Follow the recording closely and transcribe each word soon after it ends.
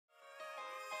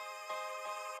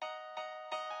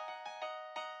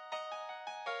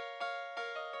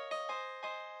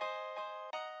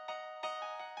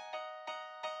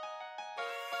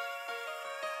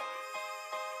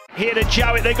Here to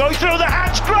Jowett, they go through the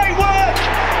hands, great work,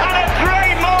 and a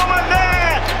great moment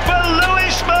there for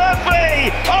Lewis Murphy,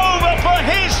 over for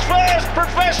his first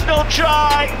professional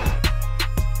try.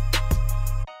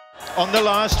 On the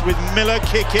last with Miller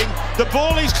kicking, the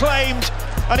ball is claimed,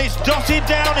 and it's dotted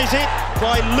down, is it,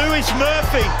 by Lewis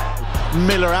Murphy.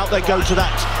 Miller out, they go to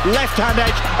that left-hand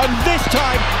edge, and this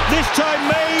time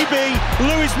maybe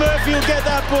Lewis Murphy will get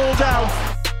that ball down.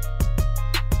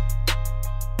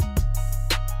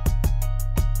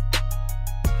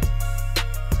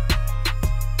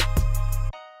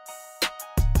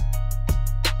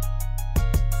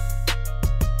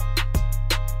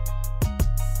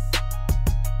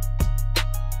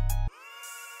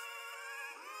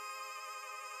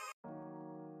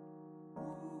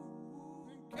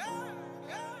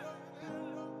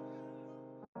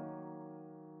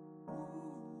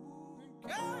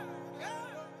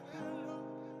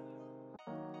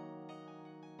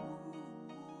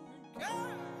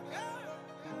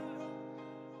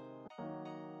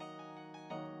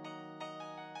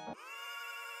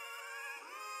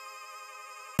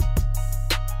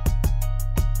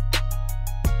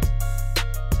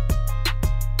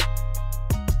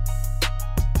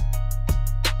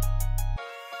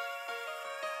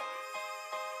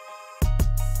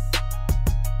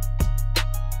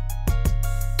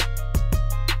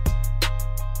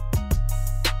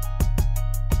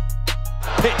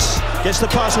 Pitts gets the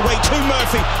pass away to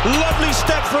Murphy. Lovely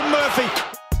step from Murphy.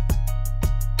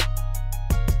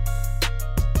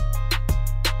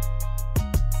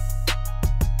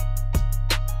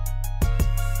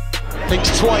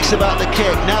 Thinks twice about the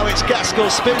kick. Now it's Gaskell,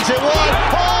 spins it wide.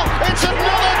 Oh, it's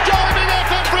another diving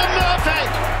effort from Murphy.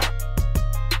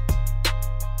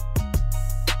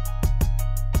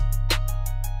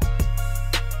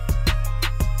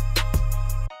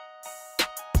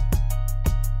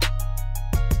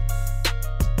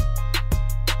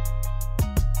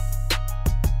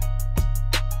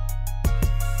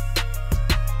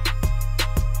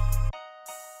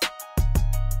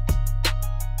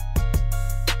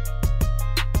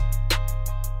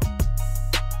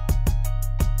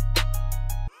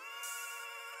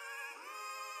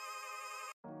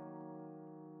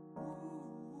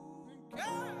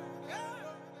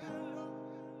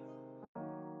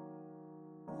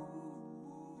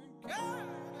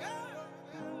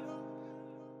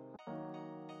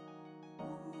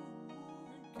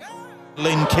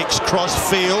 Lynn kicks cross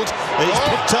field. It's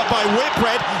picked up by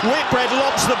Whitbread. Whitbread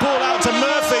lobs the ball out to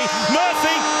Murphy.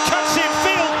 Murphy cuts in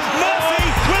field. Murphy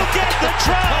will get the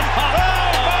try. Oh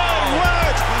my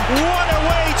word! What a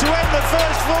way to end the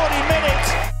first 40 minutes.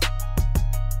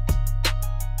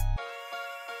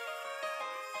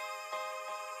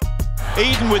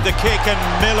 Eden with the kick, and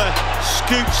Miller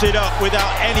scoops it up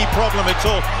without any problem at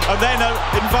all, and then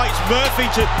invites Murphy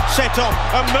to set off,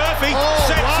 and Murphy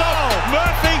sets off.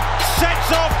 Murphy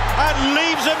sets off and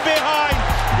leaves them behind.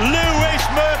 Lewis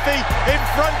Murphy, in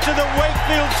front of the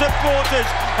Wakefield supporters,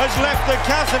 has left the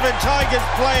Castleford Tigers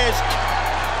players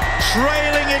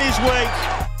trailing in his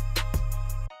wake.